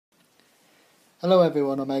Hello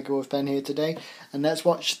everyone, Omegawolfben here today, and let's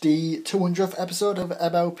watch the 200th episode of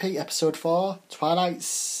MLP, episode 4, Twilight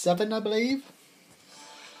 7, I believe.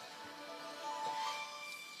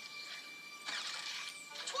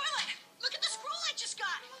 Twilight, look at the scroll I just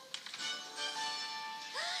got!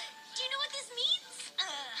 Do you know what this means?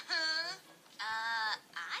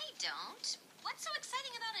 I don't. What's so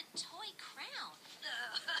exciting about a toy crown?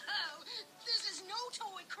 This is no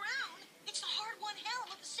toy crown. It's the hard-won helm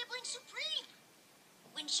of the Sibling Supreme.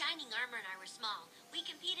 When Shining Armor and I were small, we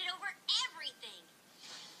competed over everything.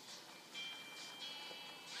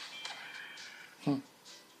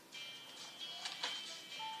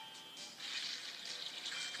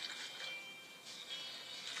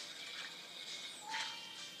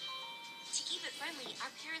 To keep it friendly,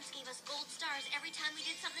 our parents gave us gold stars every time we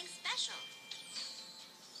did something special.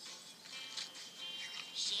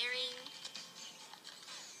 Sharing,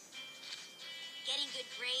 getting good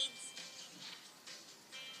grades,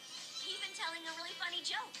 even telling a really funny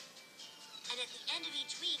joke. And at the end of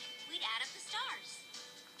each week, we'd add up the stars.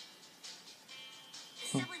 The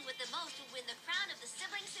sibling with the most would win the crown of the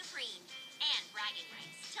Sibling Supreme and bragging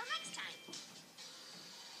rights. Till next time.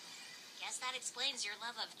 Guess that explains your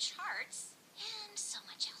love of charts and so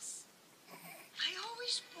much else. I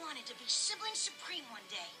always wanted to be Sibling Supreme one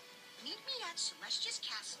day. Meet me at Celestia's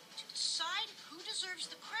castle to decide who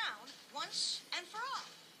deserves the crown once and for all.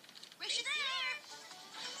 Wish you there!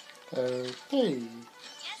 Okay.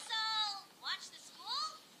 Guess I'll watch the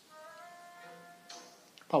school?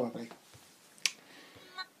 Probably.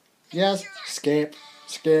 Yes, skip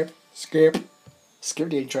the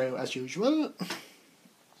intro as usual.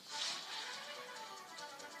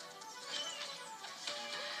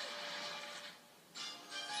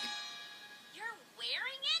 You're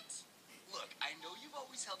wearing it? Look, I know you've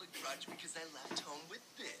always held a grudge because I left home with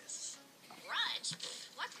this. Grudge?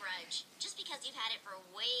 What grudge? Just because you've had it for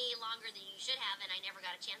way longer than you should have and I never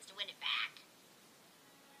got a chance to win it back.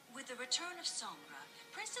 With the return of Sombra,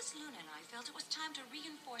 Princess Luna and I felt it was time to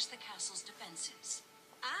reinforce the castle's defenses.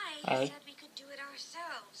 I said we could do it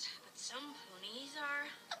ourselves, but some ponies are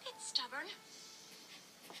a bit stubborn.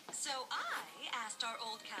 So I asked our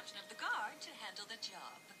old captain of the guard to handle the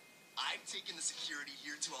job. I've taken the security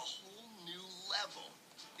here to a whole new level.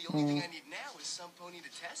 The only thing I need now is some pony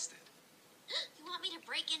to test it. You want me to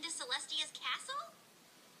break into Celestia's castle?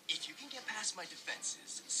 If you can get past my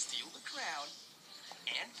defenses, steal the crown,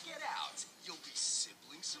 and get out, you'll be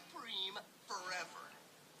Sibling Supreme forever.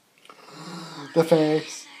 The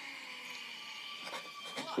face.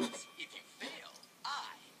 But if you fail,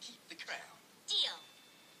 I keep the crown. Deal.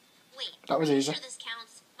 Wait, That was are you easy. sure this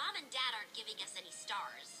counts? Mom and Dad aren't giving us any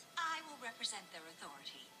stars. I will represent their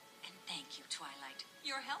authority. And thank you, Twilight.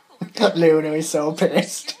 Your help will represent Luna is so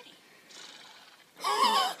pissed. security.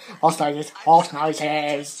 Horse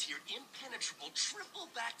noises. Your impenetrable, triple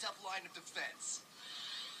backed up line of defense.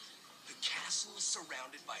 The castle is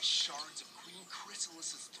surrounded by shards of Queen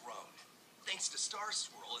Chrysalis's throne. Thanks to Star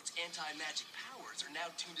Swirl, its anti-magic powers are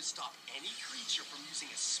now tuned to stop any creature from using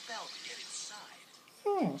a spell to get inside.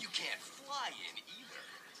 You can't fly in either.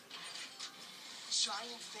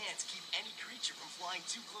 Giant fans keep any creature from flying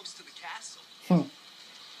too close to the castle.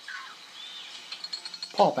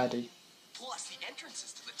 Poor Betty. Plus, the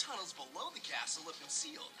entrances to the tunnels below the castle have been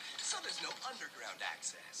sealed, so there's no underground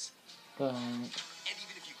access. And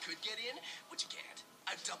even if you could get in, which you can't,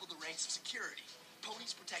 I've doubled the ranks of security.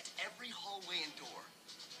 Ponies protect every hallway and door,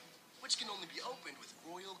 which can only be opened with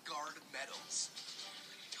Royal Guard medals.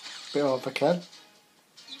 Bit overkill.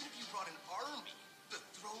 Even if you brought an army, the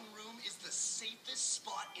throne room is the safest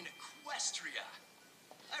spot in Equestria.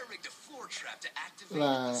 I rigged a floor trap to activate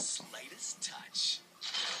the slightest touch.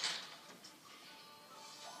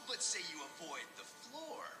 But say you avoid the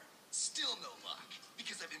floor, still no luck,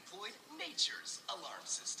 because I've employed nature's alarm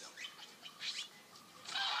system.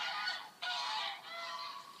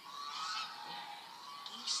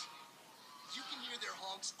 Geese, you can hear their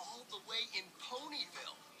honks all the way in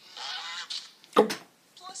Ponyville.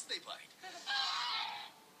 Plus they bite.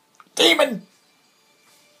 Demon!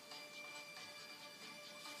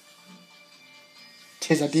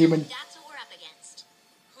 'Tis a demon. That's what we're up against.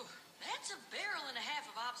 That's a barrel and a half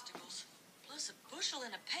of obstacles, plus a bushel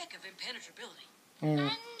and a peck of impenetrability. And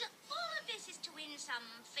all of this is to win some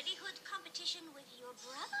fittyhood competition with your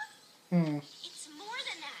brother? It's more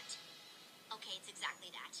than that. Okay, it's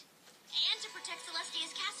exactly that. And to protect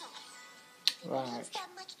Celestia's castle. Right. Means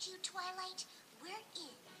that much to you, Twilight. We're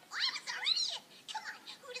in. I'm already in. Come on,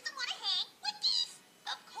 who doesn't want to hang with geese?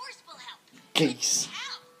 Of course we'll help. Geese.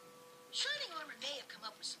 How? Shining Armor may have come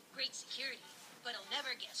up with some great security, but he'll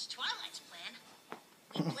never guess Twilight's plan.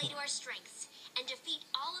 We can play to our strengths and defeat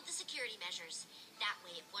all of the security measures. That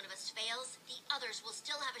way, if one of us fails, the others will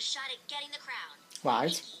still have a shot at getting the crown.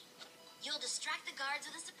 Right. Mickey, you'll distract the guards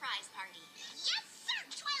with a surprise party. Yes, sir!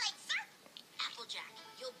 Twilight, sir! Applejack,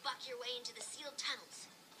 you'll buck your way into the sealed tunnels.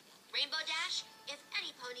 Rainbow Dash, if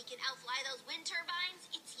any pony can outfly those wind turbines,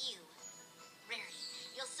 it's you.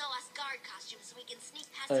 Rarity, you'll sew us guard costumes so we can sneak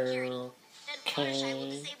past security. Then Fluttershy will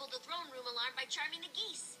disable the throne room alarm by charming the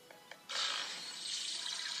geese.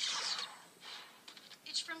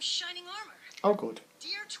 It's from Shining Armor. Oh, good.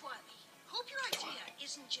 Dear Twilight, hope your idea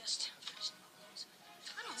isn't just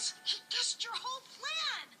tunnels. He guessed your whole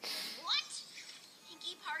plan. What?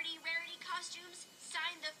 Pinkie Party Rarity costumes?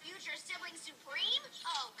 Sign the future sibling supreme?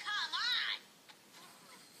 Oh, come on!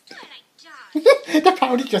 Twilight, darling. The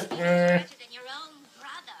pony just. Better than your own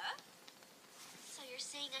brother. So you're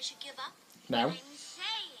saying I should give up? No. I'm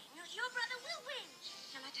saying your brother will win.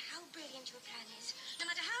 No matter how brilliant your plan is, no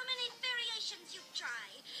matter how many variations you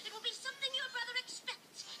try, it will be something your brother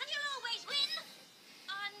expects, and you'll always win.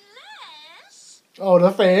 Unless Oh,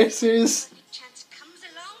 the faces. when the chance comes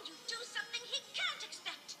along, you do something he can't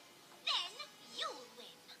expect. Then you'll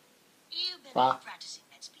win. You've been Wow. practicing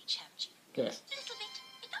that speech, haven't you? Yes. A little bit.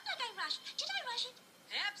 It looked like I rushed. Did I rush it?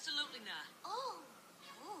 Absolutely not. Oh.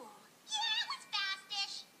 Yeah, it was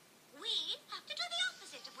fastish. We have to do the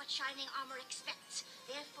opposite of what Shining Armor expects.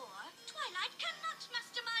 Therefore, Twilight cannot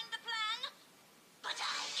mastermind the plan. But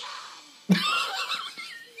I can.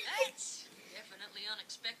 That's definitely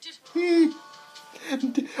unexpected.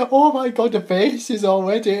 Oh my god, the faces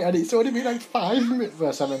already, and it's only been like 5 minutes,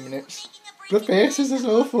 well, 7 minutes. The faces are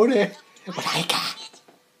so funny. But I can't.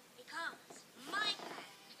 Because my plan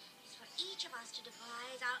is for each of us to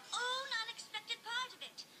devise our own unexpected part of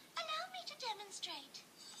it. Allow me to demonstrate.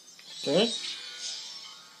 Okay.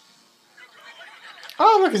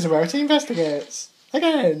 Oh, look, it's Rarity Investigates.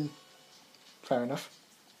 Again. Fair enough.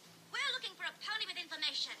 We're looking for a pony with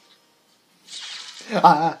information.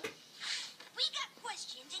 Ah. We got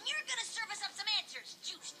questions, and you're gonna serve us up some answers,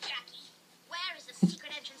 Juice Jockey. Where is the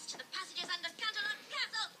secret entrance to the passages under Canterlot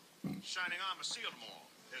Castle? Shining Armor sealed them all.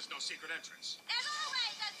 There's no secret entrance. There's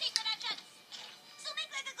always a secret entrance. So make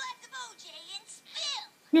like a glass of OJ and spill.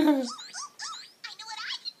 I know what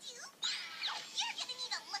I can do. You're gonna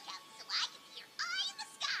need a lookout so I can see your eye in the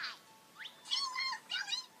sky. Too low,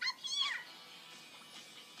 silly. Up here.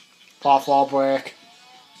 Fourth wall break.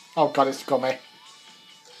 Oh god, it's gummy.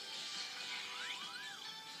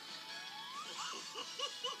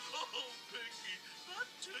 Oh, Pinky, that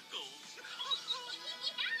tickles.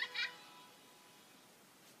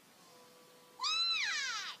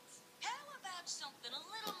 What? How about something a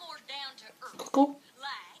little more down to earth? Cool.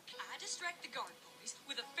 Like, I distract the guard boys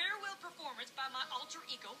with a farewell performance by my alter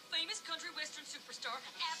ego, famous country western superstar,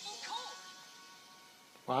 Apple Cord.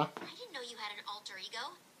 What? I didn't know you had an alter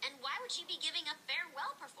ego. And why would she be giving a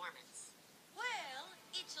farewell performance? Well,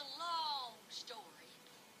 it's a long story.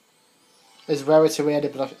 Is Rarity really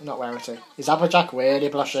blushing? Not Rarity. Is Applejack really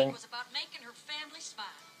blushing? It was about making her family smile.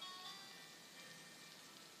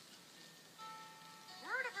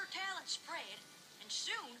 Word of her talent spread, and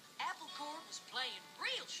soon Apple Cord was playing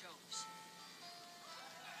real shows.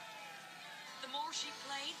 The more she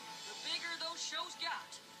played, the bigger those shows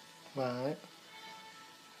got. Right.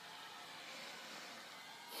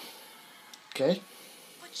 Okay.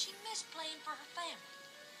 But she missed playing for her family.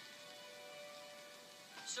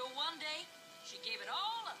 So one day, she gave it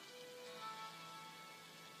all up.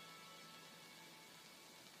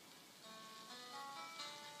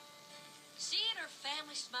 Seeing her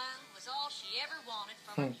family smile was all she ever wanted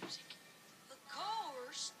from her music. Of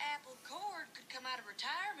course, Apple Cord could come out of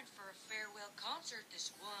retirement for a farewell concert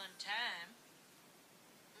this one time.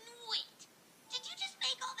 Wait, did you just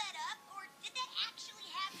make all that up, or did that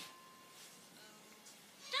actually happen?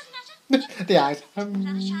 Doesn't matter. The eyes.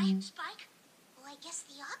 Fluttershy, Spike? Well, I guess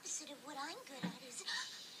the opposite of what I'm good at is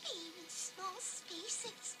being in small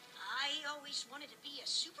spaces. I always wanted to be a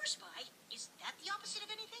super spy. Is that the opposite of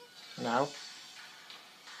anything? No.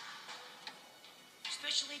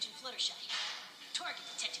 Special Agent Fluttershy. Target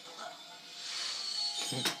detected below.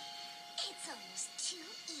 It's almost too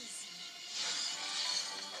easy.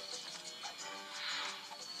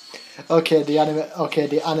 Okay,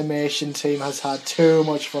 the animation team has had too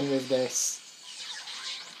much fun with this.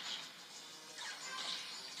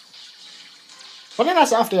 Put your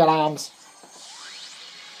ass after your arms.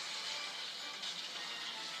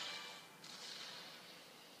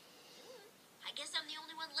 I guess I'm the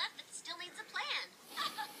only one left that still needs a plan. No,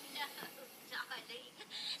 darling.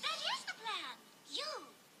 That is the plan. You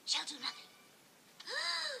shall do nothing.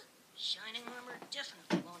 Shining Armor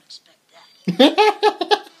definitely won't expect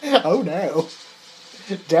that. no.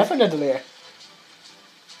 Definitely.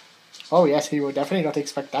 Oh yes, he would definitely not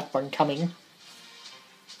expect that one coming.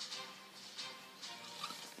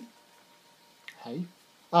 Hey?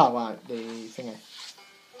 Oh, right, the thingy.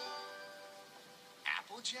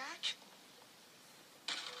 Applejack?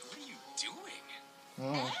 What are you doing?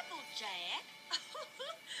 Applejack?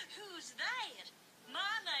 Who's that?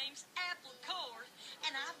 My name's Apple Cord,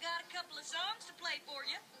 and I've got a couple of songs to play for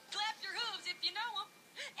you. Clap your hooves if you know them.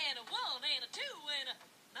 And a one and a two and a...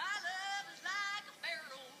 My love is like a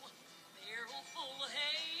barrel full of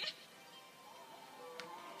hay.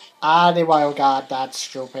 Ah, the wild guard, that's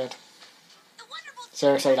stupid. The wonderful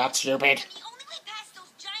Seriously, that's stupid. and the only way past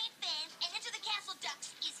those giant fans and into the castle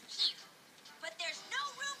ducts is here. But there's no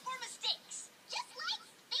room for mistakes. Just like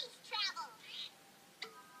space travel.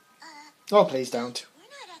 Oh, please don't. We're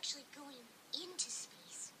not actually going into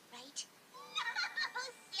space, right? No,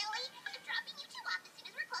 silly. I'm dropping you two off as soon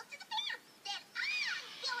as we're close to the fair. Then I'm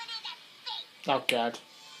going into space. Oh, God.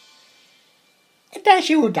 And there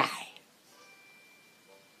she will die.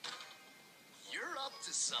 You're up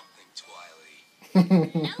to something,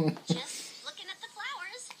 Twily. No, just looking at the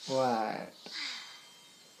flowers. Right.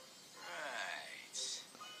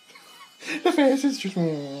 Right. The face is just...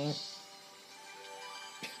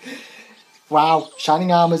 Wow,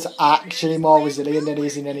 Shining Armor's actually more resilient than he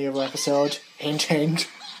is in any other episode. Hint, hint.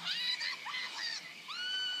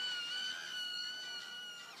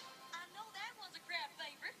 I know that one's a crowd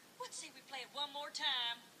favorite. Let's see, we play it one more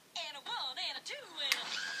time. And a one and a two and a...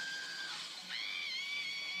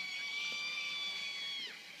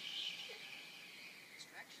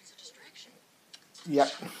 Distraction's a distraction.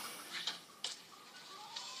 Yep.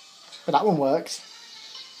 But that one works.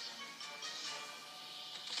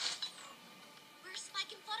 Where's Spike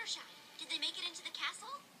and Fluttershy? Did they make it into the castle?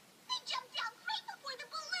 They jumped out right before the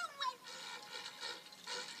balloon went.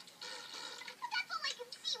 But that's all I can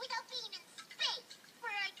see without being in space,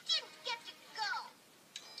 where I didn't get to go.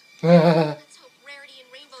 Let's hope Rarity and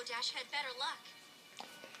Rainbow Dash had better luck.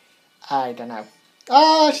 I don't know.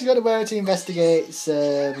 Oh, she's got to wear it to investigate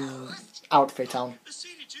outfit on. The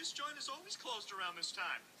CD juice joint is always closed around this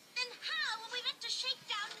time. Then how will we meant to shake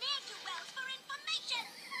down ne'er-do-wells for information?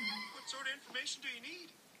 What sort of information do you need?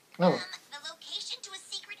 Oh, The location to a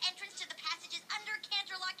secret entrance to the passages under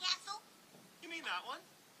Canterlot Castle? You mean that one?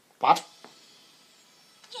 what?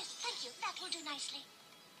 Yes, thank you. That will do nicely.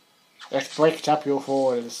 Let's break up your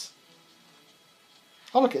falls.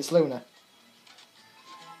 Oh, look, it's Luna.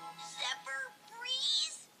 Zephyr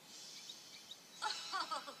Breeze? Oh,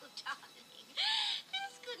 darling.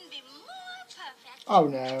 This couldn't be more perfect. Oh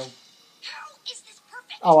no. How is this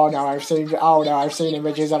perfect? Oh no, I've seen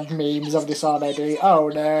images of memes of this already. Oh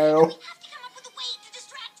no. We have to come up with a way to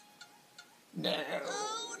distract. No.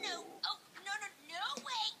 Oh, no. Oh, no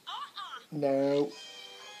way. No.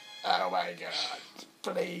 Oh my god.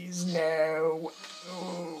 Please, no.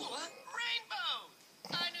 Ooh. What? Rainbow!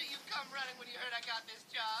 I knew you'd come running when you heard I got this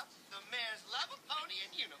job. The mayor's love a pony in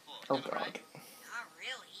uniform. Oh Am I right? god. Not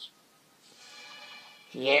really.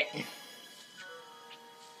 Yeah.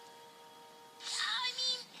 I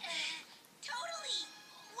mean, totally.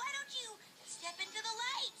 Why don't you step into the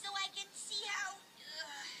light so I can see how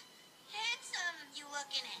handsome you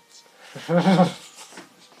look in it?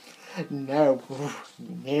 No.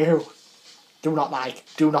 No. Do not like.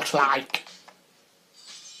 Do not like.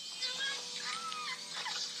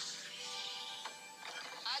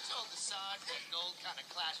 I told the Sarge that gold kind of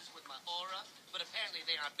clashes with my aura, but apparently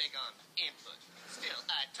they aren't big on input. Still,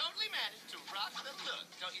 I totally managed to rock the look,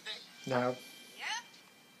 don't you think? No. Yep.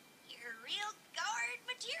 You're real guard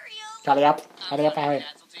material. Hurry up. I'm Hurry up, on the hurry.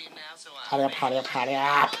 Dazzle team now, so I'm Hurry up, hurry up, hurry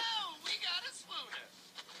up. Oh, we got a swooner.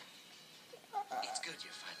 It's good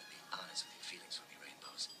you're finally being honest with your feelings for me,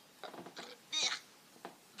 Rainbows.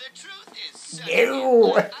 The truth is,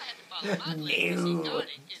 No. I had to follow my plan. No. See,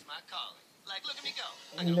 guarding is my calling. Like, look at me go.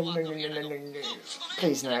 I'm gonna walk over here and I go, oops, hold it.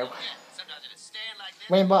 Please, no. Yeah, sometimes I just stand like this.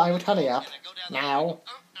 Rainbow, I would hurry up. And I go down the Now. hall and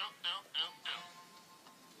go, oh.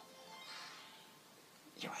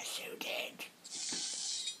 You are so dead.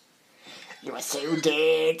 You are so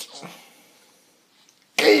dead.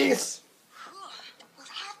 Please. We'll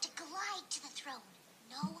have to glide to the throne.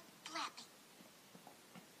 No flapping.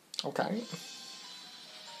 Okay.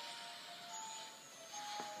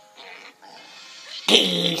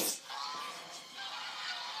 Please.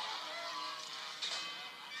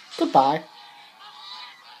 Goodbye.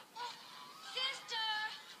 Sister!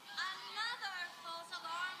 Another false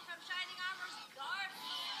alarm from Shining Armor's guard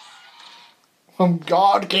geese. Oh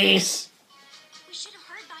God, geese. We should have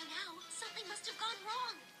heard by now. Something must have gone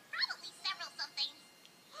wrong. Probably several somethings.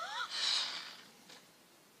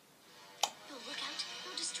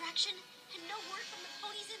 malfunction and no word from the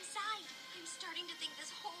ponies inside. I'm starting to think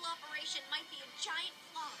this whole operation might be a giant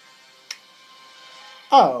flop.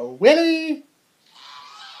 Oh, Willie!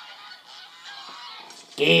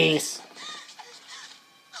 Geese.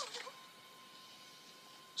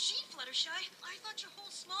 Gee, Fluttershy, I thought your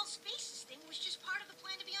whole small spaces thing was just part of the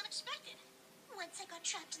plan to be unexpected. Once I got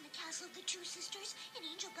trapped in the castle of the two sisters, and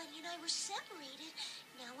Angel Bunny and I were separated.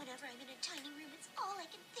 Now whenever I'm in a tiny room, it's all I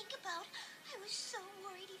can think about. I was so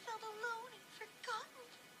worried he felt alone and forgotten.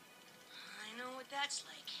 I know what that's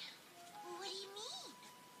like. What do you mean?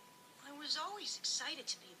 I was always excited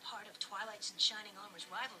to be a part of Twilight's and Shining Armor's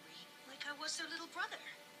rivalry, like I was their little brother.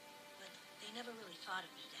 But they never really thought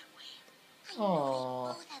of me that way. I know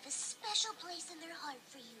Aww. they both have a special place in their heart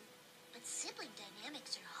for you. But sibling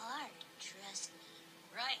dynamics are hard, trust me.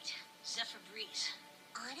 Right, Zephyr Breeze.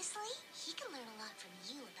 Honestly, he can learn a lot from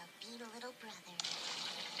you about being a little brother.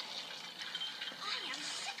 I am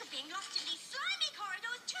sick of being lost in these slimy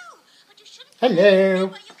corridors too. But you shouldn't.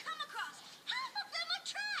 Hello. What you come across, half of them are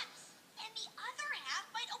traps, and the other half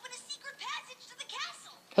might open a secret passage to the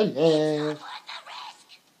castle. Hello. Not worth the risk.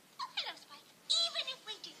 Oh, hello, Spike. Even if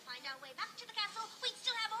we did find our way back to the castle, we'd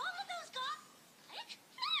still have all of those gone. Like,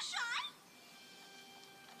 Fluttershy.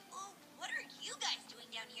 Oh, what are you guys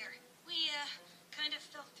doing down here? We, kind of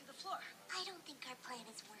fell through the floor. I don't think our plan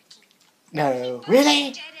is working. No,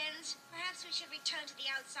 really? Dead ends. Perhaps we should return to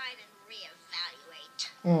the outside and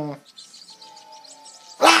reevaluate.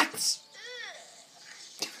 Rats!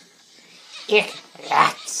 Ich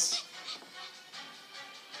rats.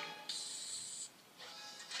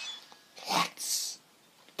 Rats.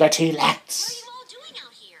 Dirty What are rats. you all doing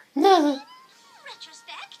out here? No.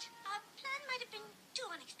 Retrospect, our plan might have been too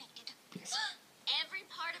unexpected. Every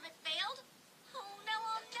part of it failed? Oh, now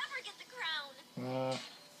I'll never get the crown.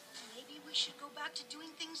 Maybe we should go back to doing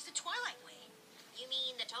things the Twilight way. You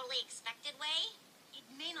mean the totally expected way? It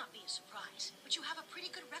may not be a surprise, but you have a pretty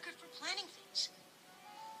good record for planning things.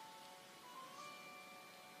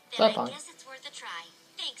 Then Bye-bye. I guess it's worth a try.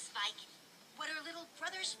 Thanks, Spike. What are little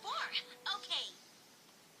brothers for? Okay,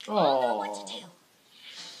 I'll know what to Oh.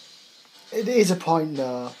 do. It is a point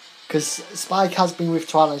though, because Spike has been with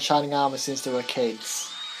Twilight and Shining Armor since they were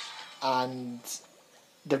kids, and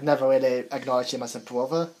they've never really acknowledged him as a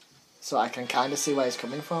brother, so I can kind of see where he's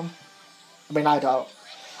coming from. I mean, I've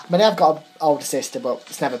got an older sister, but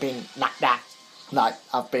it's never been like that. Like,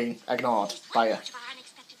 I've been ignored by her, Much of our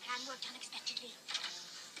unexpected plan worked unexpectedly.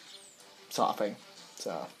 sort of thing.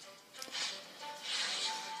 So,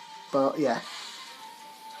 but yeah.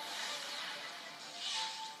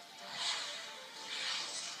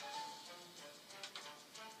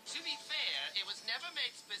 To be fair, it was never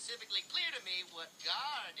made specifically clear to me what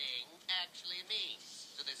guarding actually means.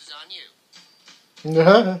 So this is on you.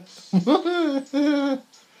 I'm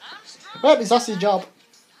strong. Well, that's your job.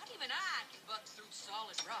 Not even I can buck through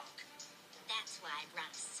solid rock. That's why I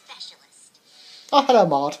brought a specialist. Oh, hello,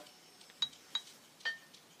 Maud.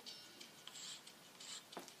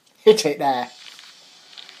 Hit it there.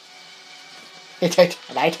 Hit it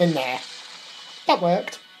right in there. That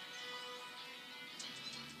worked.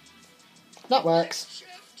 That works.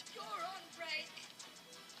 Shift, you're on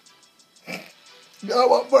break.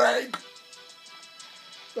 Go on break.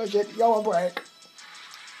 That's it. Go on break.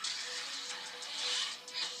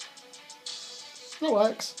 That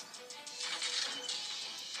works.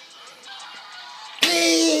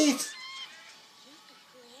 Please. You've been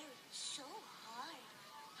glaring so hard.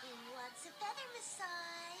 Who wants a feather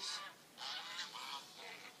massage?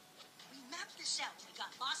 We mapped this out when we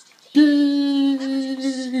got lost in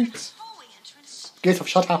Geese. this hallway entrance. Geese have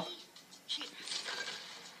shut up. Here.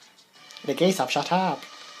 The geese have shut up.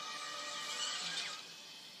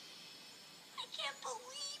 I can't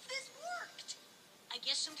believe this worked. I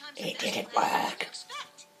guess sometimes It the best didn't plan is what work. you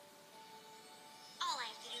expect. All I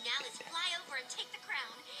have to do now is fly over and take the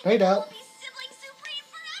crown. Right and out. I'll be sibling supreme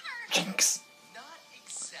forever. Jinx. Not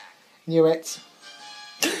exactly. Knew it.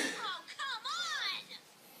 Oh, come on!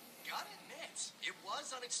 Gotta admit, it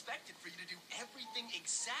was unexpected for you to do everything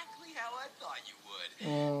exactly how I thought you would.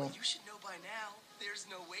 But you should know by now, there's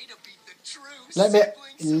no way to beat the true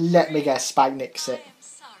Let me guess. Spike nicks I it. am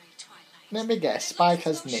sorry, Twilight. Let me guess. It Spike looks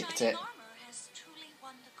has as though nicked Shining it. Armor has truly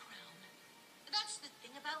won the crown. That's the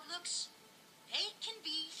thing about looks. They can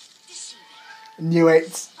be deceiving. Knew it.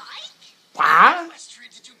 Spike? What? Equestria,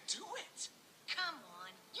 did you do it? Come on,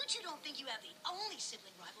 you two don't think you have the only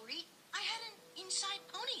sibling rivalry. I had an inside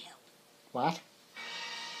pony help. What?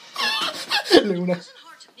 It Luna. wasn't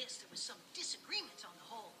hard to miss there was some disagreement on the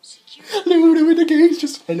whole security. Luna with the geese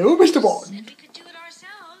just, hello, Mr. Said Bond. we could do it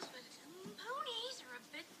ourselves, but ponies are a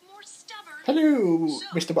bit more stubborn. Hello, So,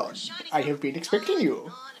 Mr. Bond. Shining I have been expecting you.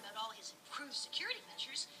 on about all his improved security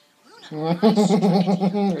measures, Luna and I struck a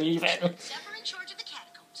deal. Leave it. Zephyr in charge of the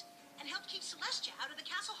catacombs and helped keep Celestia out of the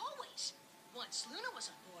castle hallways. Once Luna was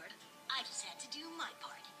on board, I just had to do my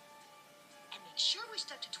part and make sure we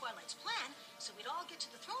stuck to Twilight's plan so we'd all get to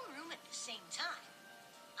the throne room at the same time.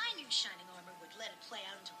 I knew Shining Armor would let it play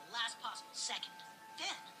out until the last possible second.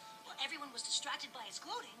 Then, while everyone was distracted by his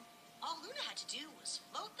gloating, all Luna had to do was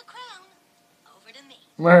float the crown over to me.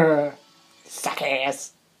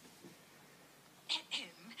 Suckers.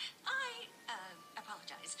 I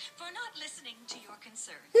apologize for not listening to your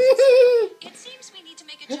concerns. It seems we need to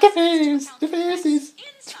make The adjustments to account for faces.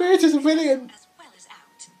 threats The faces are inside brilliant. as well as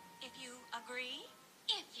out. If you agree,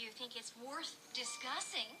 If you think it's worth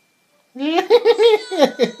discussing.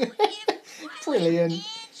 Brilliant. And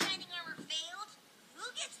Shining Armor failed, who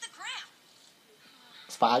gets the crown?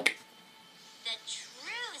 Spike. The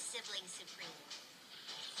true sibling supreme,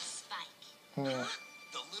 Spike. The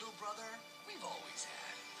little brother we've always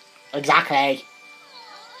had. Exactly.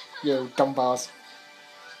 You dumb balls.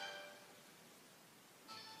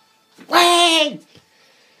 Wait!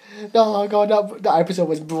 Oh god, that episode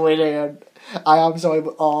was brilliant. I am sorry,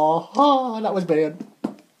 but that was brilliant.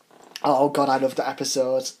 Oh god, I loved that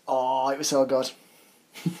episode. Oh, it was so good.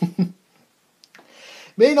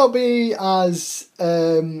 May not be as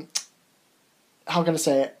how can I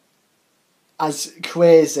say it, as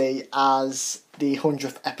crazy as the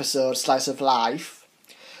 100th episode Slice of Life,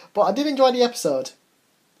 but I did enjoy the episode.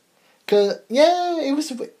 Cause yeah, it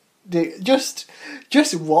was just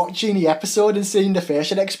watching the episode and seeing the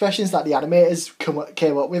facial expressions that the animators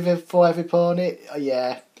came up with for every pony.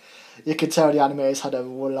 Yeah, you could tell the animators had a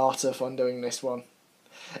lot of fun doing this one.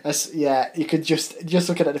 You could just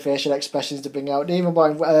looking at the facial expressions to bring out. They even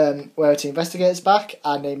brought Rarity Investigates back,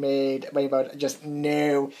 and they made Rainbow just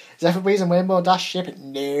no. Zephyr Breeze and Rainbow Dash ship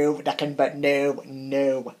no.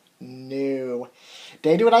 No.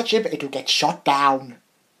 They do that ship, it'll get shot down.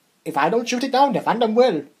 If I don't shoot it down, the fandom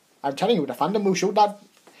will. I'm telling you, the fandom will shoot that.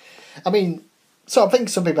 I mean, so I think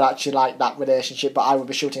some people actually like that relationship, but I would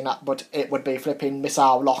be shooting that. But it would be flipping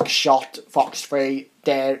missile, lock, shot, fox free,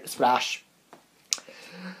 dare, splash.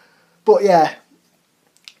 But yeah,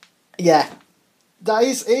 that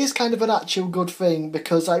is kind of an actual good thing,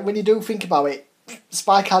 because like when you do think about it,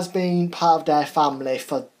 Spike has been part of their family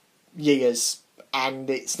for years, and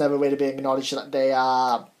it's never really been acknowledged that they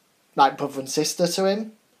are like brother and sister to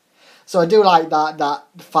him. So I do like that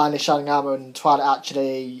finally Shining Armor and Twilight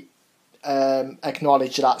actually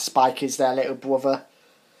acknowledge that Spike is their little brother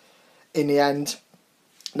in the end.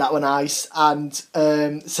 That were nice. And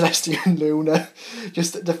Celestia and Luna,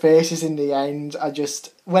 just the faces in the end are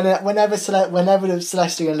just whenever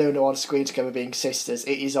Celestia and Luna on screen together being sisters,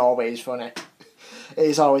 it is always funny. It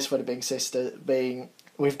is always funny being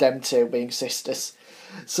with them two being sisters.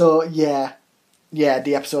 So yeah,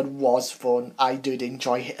 the episode was fun. I did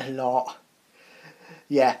enjoy it a lot.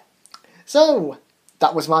 Yeah. So,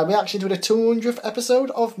 that was my reaction to the 200th episode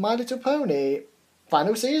of My Little Pony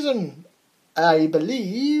final season. I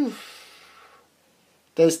believe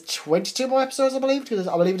there's 22 more episodes, I believe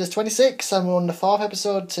there's 26. I'm on the 4th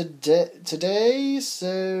episode today,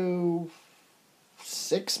 so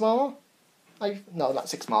 6 more? No, not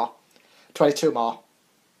 6 more. 22 more.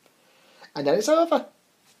 And then it's over.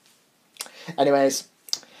 Anyways,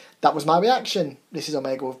 that was my reaction. This is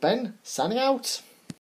Omegawolfben, signing out.